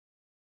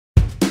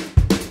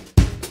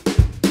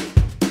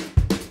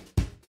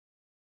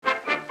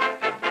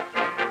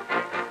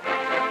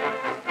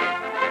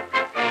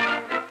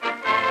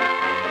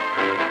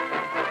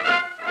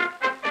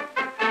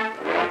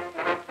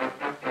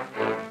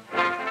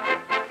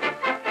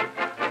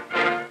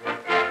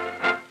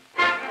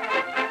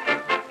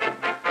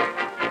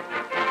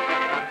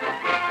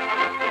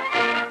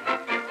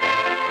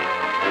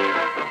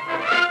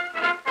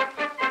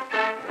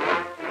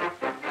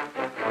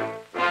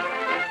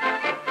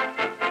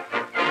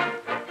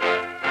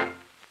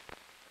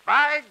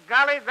By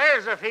golly,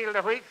 there's a field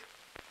of wheat.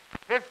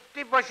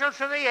 50 bushels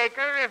to the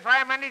acre if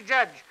I'm any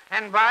judge.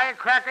 And by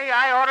cracky,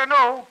 I ought to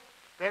know.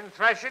 Been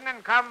threshing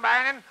and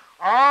combining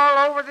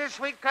all over this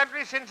wheat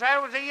country since I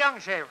was a young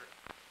shaver.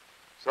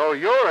 So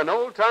you're an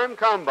old-time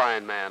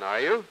combine man, are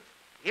you?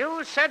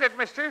 You said it,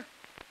 mister.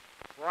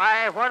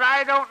 Why, what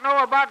I don't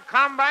know about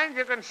combines,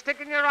 you can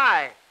stick in your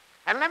eye.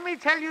 And let me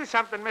tell you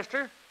something,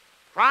 mister.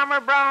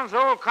 Farmer Brown's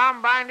old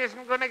combine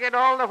isn't going to get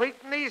all the wheat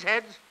in these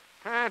heads.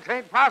 It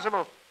ain't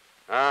possible.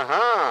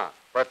 Uh-huh.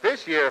 But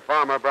this year,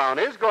 Farmer Brown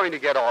is going to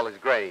get all his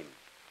grain.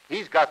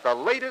 He's got the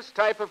latest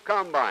type of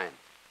combine.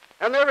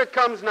 And there it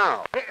comes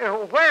now.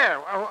 Where?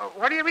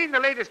 What do you mean,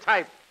 the latest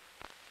type?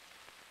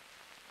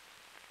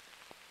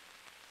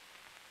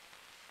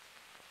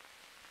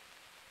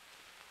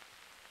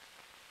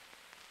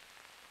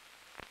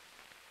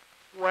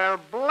 Well,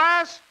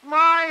 blast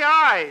my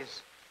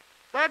eyes.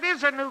 That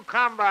is a new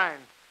combine,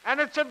 and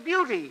it's a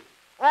beauty,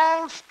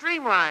 all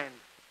streamlined.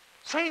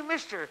 Say,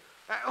 mister,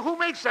 who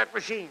makes that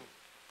machine?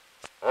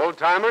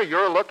 Old-timer,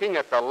 you're looking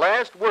at the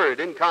last word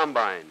in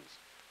combines.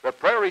 The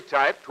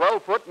Prairie-type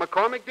 12-foot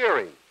McCormick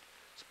Deering,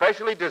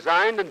 specially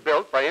designed and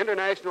built by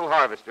International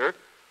Harvester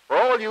for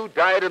all you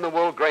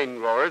dyed-in-the-wool grain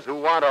growers who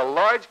want a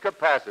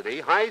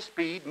large-capacity,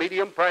 high-speed,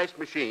 medium-priced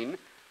machine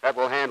that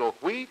will handle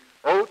wheat,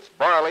 oats,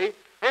 barley,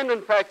 and,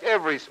 in fact,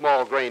 every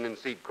small grain and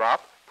seed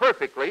crop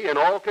perfectly in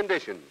all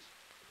conditions.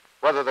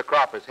 Whether the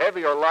crop is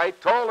heavy or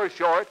light, tall or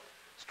short,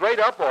 straight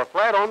up or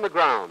flat on the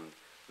ground,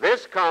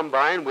 this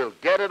combine will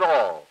get it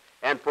all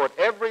and put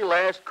every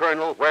last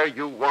kernel where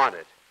you want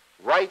it,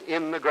 right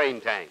in the grain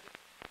tank.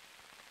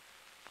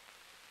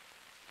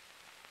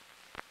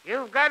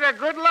 You've got a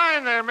good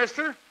line there,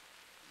 mister.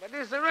 But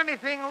is there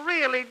anything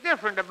really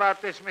different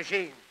about this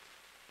machine?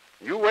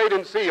 You wait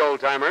and see,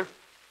 old-timer.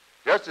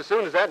 Just as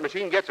soon as that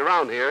machine gets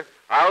around here,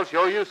 I'll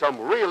show you some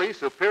really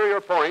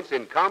superior points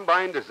in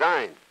combine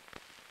design.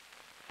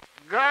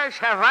 Gosh,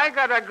 have I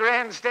got a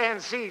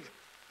grandstand seat.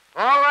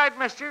 All right,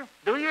 mister,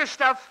 do your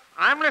stuff.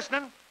 I'm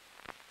listening.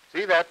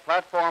 See that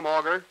platform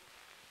auger?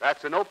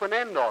 That's an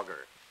open-end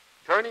auger,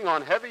 turning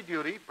on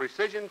heavy-duty,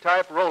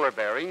 precision-type roller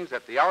bearings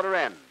at the outer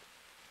end.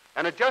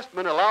 An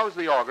adjustment allows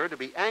the auger to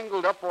be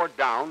angled up or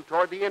down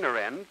toward the inner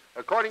end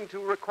according to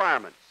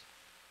requirements.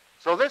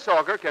 So this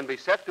auger can be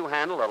set to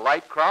handle a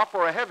light crop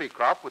or a heavy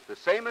crop with the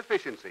same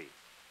efficiency.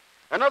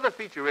 Another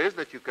feature is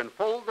that you can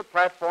fold the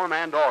platform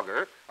and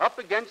auger up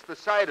against the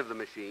side of the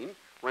machine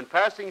when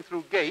passing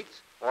through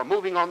gates or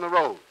moving on the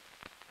road.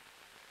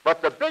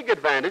 But the big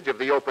advantage of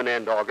the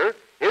open-end auger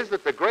is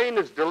that the grain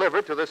is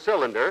delivered to the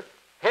cylinder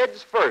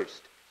heads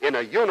first in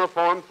a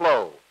uniform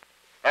flow.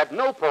 At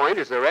no point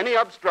is there any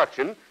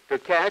obstruction to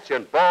catch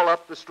and ball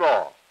up the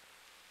straw.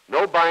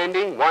 No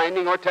binding,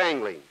 winding, or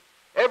tangling.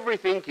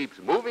 Everything keeps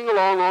moving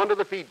along onto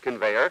the feed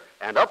conveyor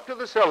and up to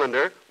the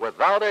cylinder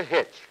without a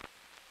hitch.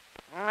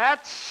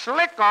 That's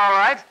slick, all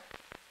right.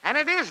 And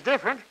it is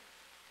different.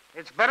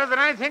 It's better than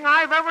anything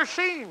I've ever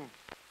seen.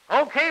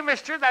 Okay,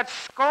 mister, that's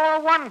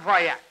score one for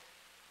you.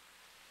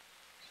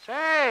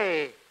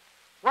 Say,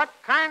 what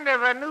kind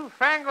of a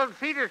newfangled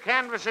feeder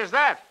canvas is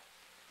that?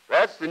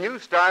 That's the new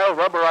style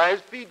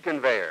rubberized feed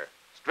conveyor.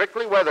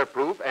 Strictly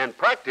weatherproof and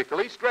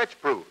practically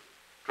stretch-proof.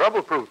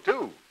 Trouble-proof,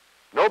 too.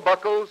 No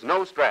buckles,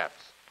 no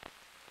straps.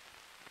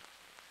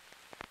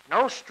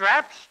 No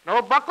straps,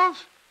 no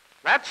buckles?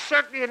 That's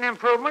certainly an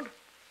improvement.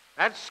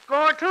 That's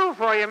score two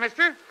for you,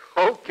 mister.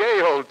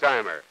 Okay,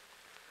 old-timer.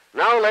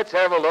 Now let's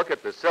have a look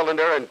at the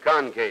cylinder and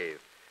concave,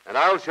 and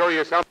I'll show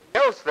you something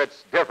else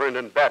that's different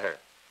and better.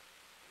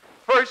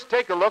 First,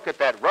 take a look at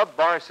that rub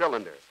bar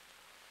cylinder.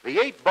 The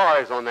 8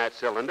 bars on that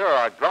cylinder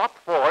are drop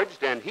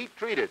forged and heat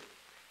treated,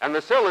 and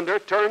the cylinder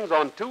turns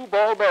on 2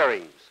 ball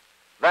bearings.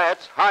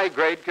 That's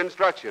high-grade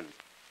construction.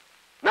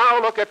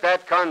 Now look at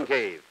that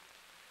concave.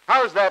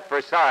 How's that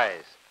for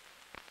size?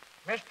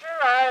 Mister,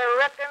 I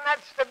reckon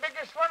that's the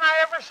biggest one I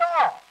ever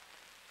saw.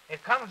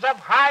 It comes up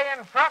high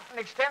in front and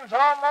extends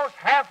almost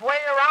halfway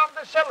around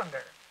the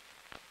cylinder.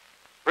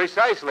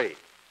 Precisely.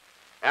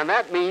 And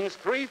that means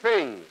 3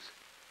 things.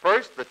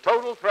 First, the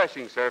total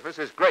threshing surface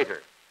is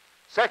greater.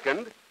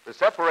 Second, the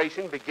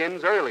separation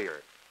begins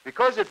earlier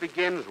because it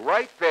begins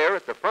right there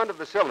at the front of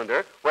the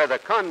cylinder where the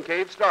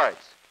concave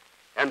starts.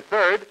 And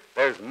third,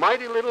 there's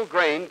mighty little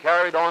grain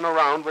carried on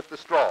around with the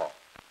straw.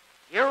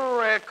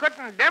 You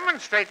couldn't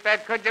demonstrate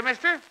that, could you,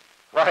 mister?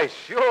 Why,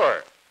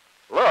 sure.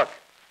 Look.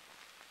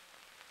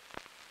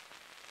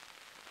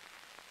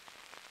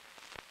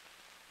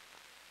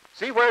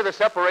 See where the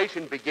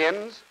separation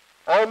begins?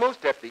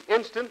 Almost at the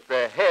instant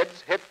the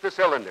heads hit the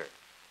cylinder.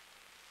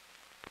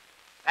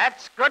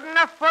 That's good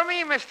enough for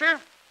me, mister.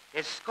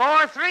 It's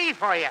score 3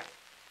 for you.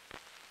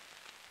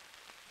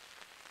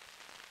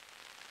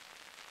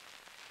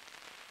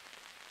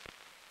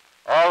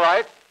 All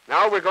right,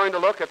 now we're going to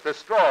look at the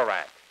straw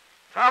rack.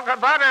 Talk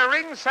about a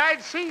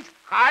ringside seat.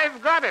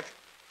 I've got it.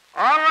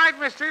 All right,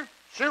 mister.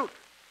 Shoot.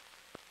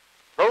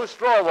 Those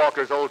straw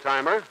walkers,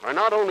 old-timer, are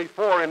not only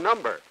 4 in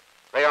number.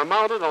 They are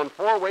mounted on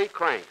 4-way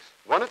cranks,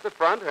 one at the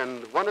front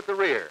and one at the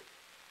rear.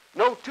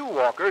 No 2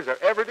 walkers are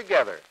ever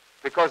together,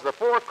 because the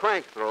 4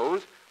 crank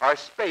throws are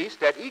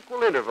spaced at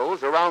equal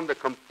intervals around the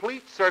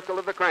complete circle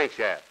of the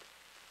crankshaft.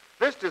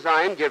 This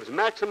design gives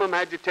maximum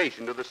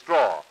agitation to the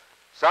straw,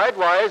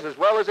 sidewise as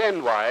well as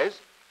endwise,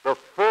 the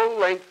full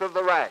length of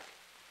the rack.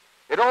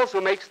 It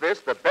also makes this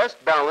the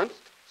best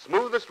balanced,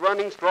 smoothest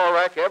running straw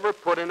rack ever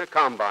put in a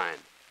combine.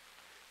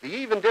 The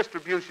even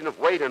distribution of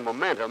weight and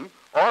momentum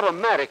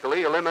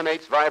automatically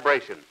eliminates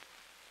vibration.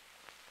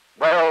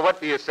 Well, what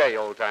do you say,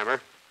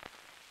 old-timer?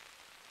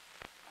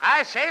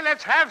 I say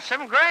let's have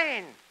some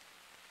grain.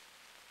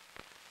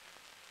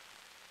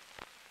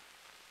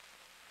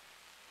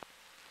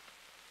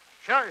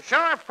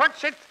 Sure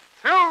puts it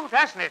through,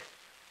 doesn't it?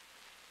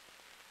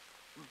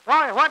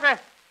 Boy, what a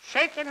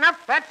shaking up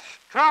that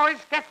straw is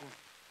getting.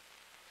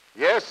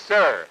 Yes,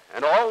 sir.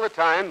 And all the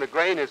time the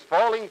grain is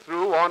falling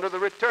through onto the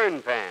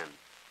return pan.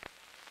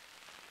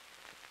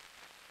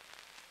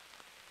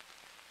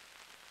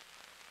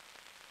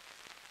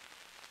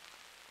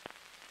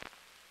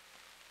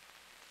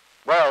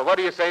 Well, what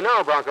do you say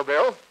now, Bronco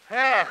Bill?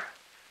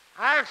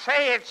 I'll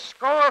say it's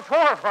score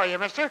 4 for you,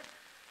 mister.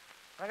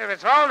 But if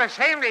it's all the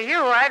same to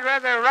you, I'd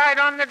rather ride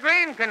on the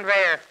grain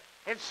conveyor.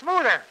 It's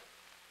smoother.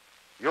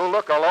 You'll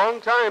look a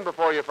long time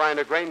before you find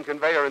a grain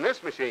conveyor in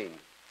this machine.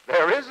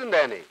 There isn't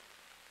any.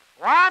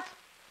 What?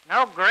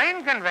 No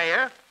grain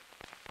conveyor?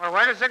 Well,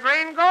 where does the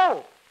grain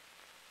go?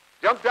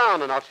 Jump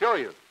down and I'll show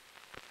you.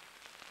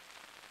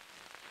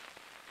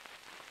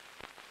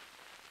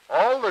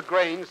 All the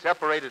grain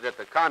separated at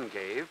the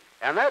concave,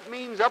 and that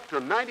means up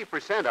to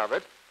 90% of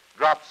it,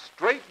 drops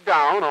straight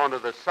down onto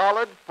the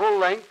solid,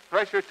 full-length,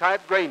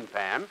 pressure-type grain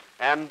pan,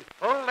 and...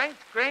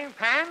 Full-length grain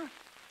pan?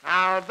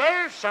 Now,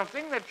 there's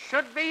something that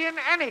should be in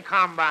any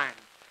combine.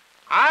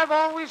 I've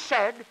always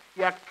said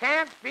you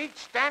can't beat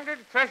standard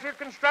thresher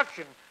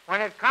construction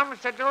when it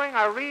comes to doing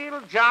a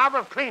real job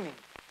of cleaning.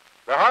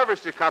 The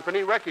Harvester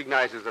Company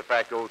recognizes the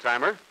fact,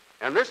 old-timer,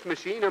 and this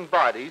machine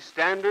embodies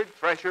standard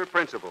thresher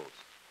principles.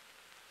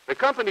 The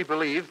company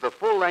believes the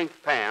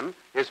full-length pan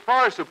is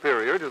far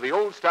superior to the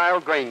old-style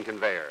grain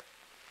conveyor.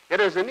 It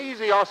has an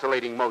easy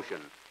oscillating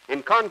motion,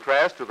 in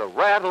contrast to the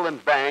rattle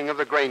and bang of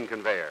the grain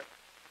conveyor.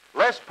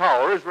 Less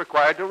power is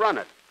required to run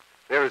it.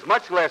 There is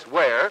much less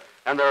wear,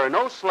 and there are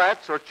no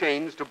slats or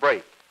chains to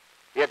break.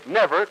 It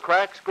never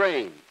cracks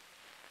grain,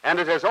 and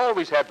it has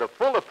always had the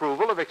full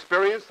approval of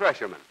experienced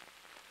threshermen.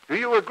 Do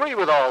you agree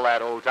with all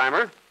that,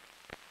 old-timer?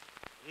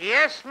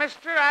 Yes,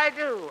 mister, I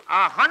do.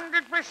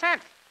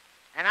 100%.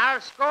 And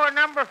I'll score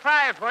number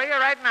 5 for you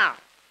right now.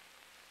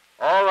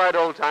 All right,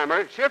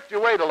 old-timer, shift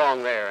your weight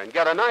along there and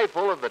get an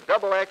eyeful of the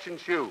double-action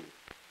shoe.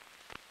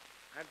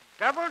 A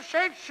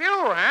double-shaped shoe,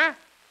 huh?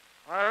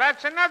 Well,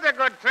 that's another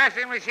good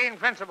threshing machine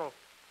principle.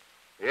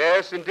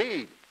 Yes,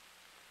 indeed.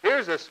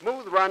 Here's a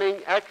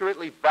smooth-running,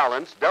 accurately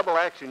balanced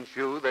double-action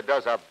shoe that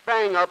does a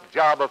bang-up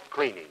job of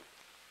cleaning.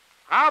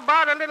 How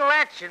about a little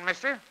action,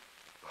 mister?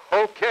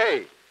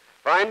 Okay.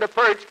 Find the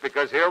perch,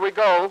 because here we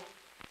go.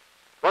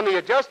 When the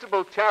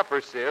adjustable chaffer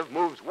sieve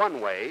moves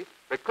one way,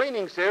 the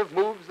cleaning sieve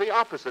moves the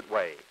opposite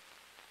way.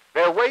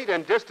 Their weight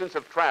and distance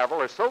of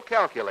travel are so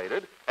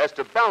calculated as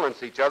to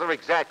balance each other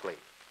exactly.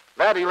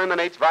 That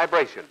eliminates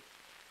vibration.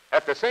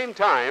 At the same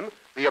time,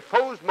 the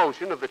opposed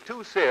motion of the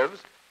two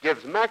sieves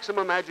gives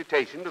maximum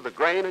agitation to the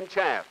grain and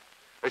chaff,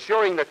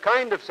 assuring the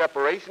kind of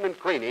separation and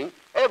cleaning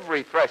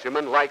every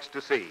thresherman likes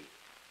to see.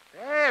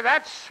 Hey,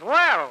 that's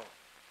swell.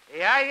 The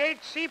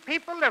IHC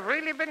people have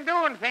really been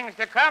doing things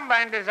to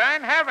combine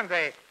design, haven't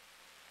they?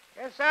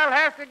 Guess I'll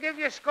have to give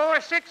you score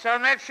 6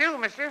 on that shoe,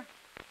 mister.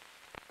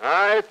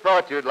 I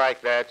thought you'd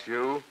like that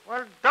shoe.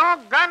 Well,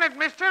 doggone it,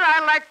 mister,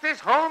 I like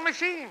this whole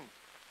machine.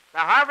 The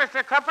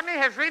Harvester Company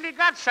has really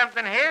got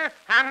something here,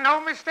 and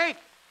no mistake.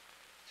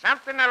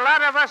 Something a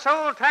lot of us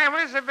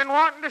old-timers have been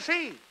wanting to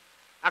see.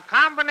 A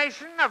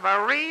combination of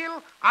a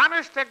real,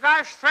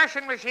 honest-to-gosh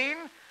threshing machine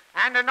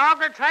and an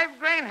auger-type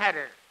grain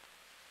header.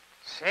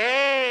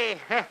 Say,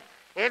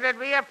 it'd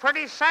be a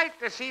pretty sight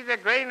to see the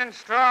grain and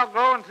straw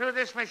going through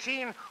this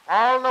machine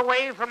all the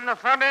way from the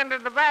front end to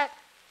the back.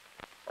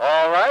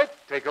 All right,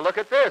 take a look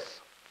at this.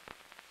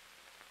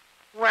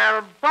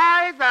 Well,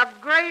 by the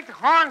great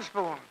horn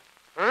spoon.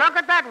 Look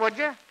at that, would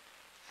you?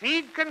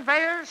 Feed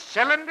conveyor,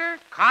 cylinder,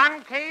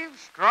 concave,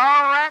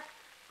 straw rack,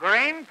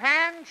 grain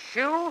pan,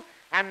 shoe,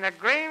 and the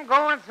grain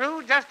going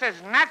through just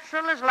as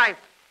natural as life.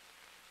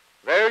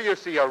 There you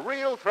see a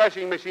real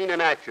threshing machine in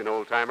action,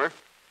 old-timer.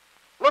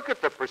 Look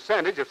at the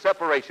percentage of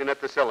separation at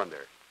the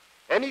cylinder.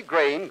 Any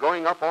grain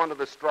going up onto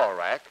the straw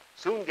rack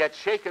soon gets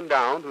shaken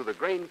down through the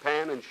grain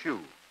pan and shoe.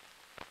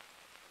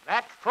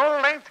 That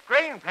full-length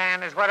grain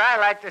pan is what I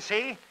like to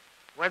see,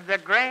 with the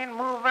grain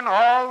moving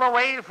all the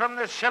way from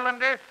the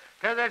cylinder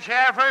to the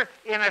chaffer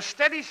in a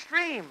steady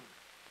stream.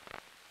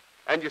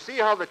 And you see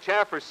how the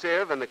chaffer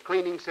sieve and the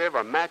cleaning sieve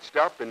are matched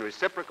up in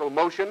reciprocal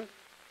motion,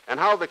 and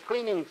how the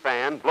cleaning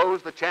fan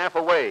blows the chaff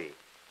away,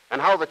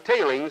 and how the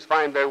tailings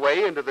find their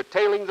way into the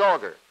tailings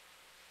auger.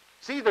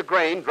 See the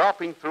grain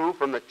dropping through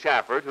from the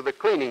chaffer to the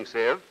cleaning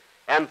sieve,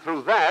 and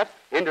through that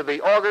into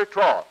the auger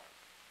trough.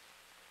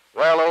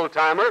 Well,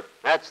 old-timer,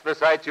 that's the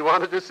sight you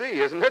wanted to see,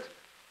 isn't it?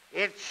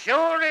 It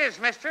sure is,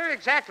 mister,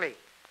 exactly.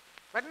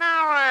 But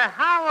now,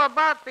 how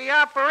about the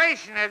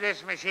operation of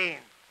this machine?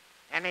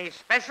 Any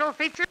special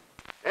features?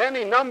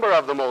 Any number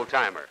of them,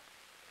 old-timer.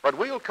 But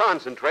we'll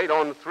concentrate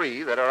on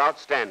 3 that are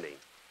outstanding.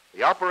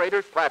 The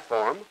operator's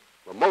platform,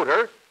 the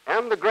motor,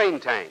 and the grain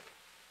tank.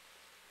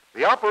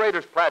 The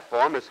operator's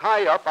platform is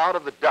high up out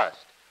of the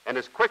dust and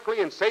is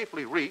quickly and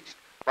safely reached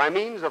by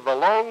means of the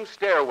long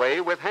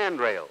stairway with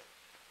handrail.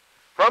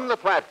 From the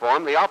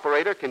platform, the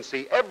operator can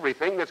see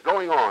everything that's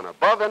going on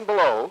above and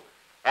below,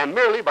 and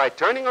merely by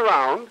turning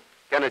around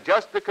can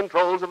adjust the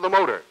controls of the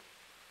motor,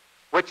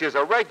 which is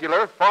a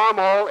regular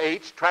Farmall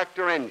H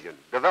tractor engine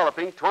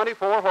developing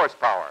 24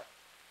 horsepower.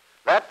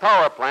 That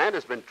power plant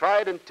has been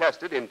tried and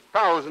tested in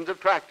thousands of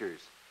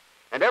tractors,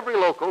 and every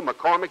local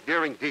McCormick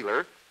Deering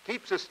dealer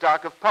keeps a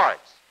stock of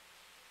parts.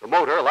 The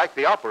motor, like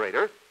the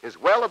operator, is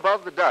well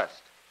above the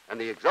dust, and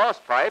the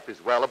exhaust pipe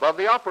is well above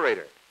the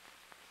operator.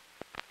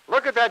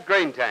 Look at that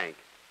grain tank.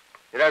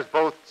 It has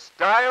both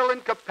style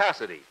and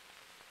capacity.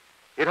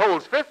 It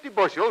holds 50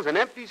 bushels and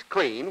empties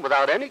clean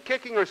without any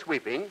kicking or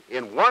sweeping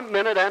in 1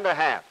 minute and a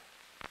half.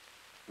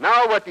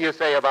 Now, what do you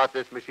say about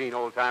this machine,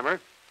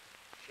 old-timer?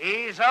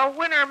 She's a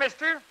winner,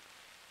 mister.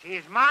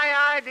 She's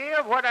my idea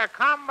of what a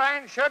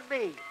combine should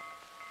be.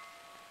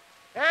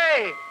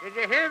 Hey, did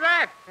you hear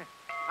that?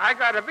 I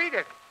gotta beat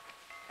it.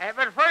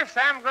 But first,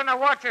 I'm gonna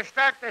watch her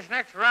start this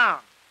next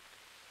round.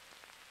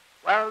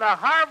 Well, the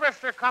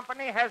Harvester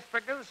Company has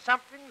produced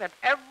something that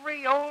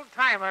every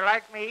old-timer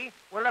like me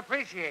will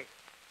appreciate.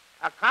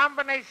 A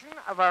combination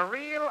of a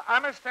real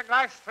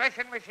honest-to-gosh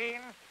threshing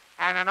machine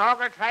and an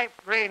auger-type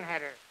grain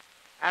header.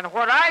 And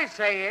what I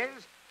say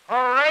is,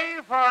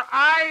 hooray for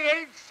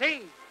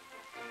IHC!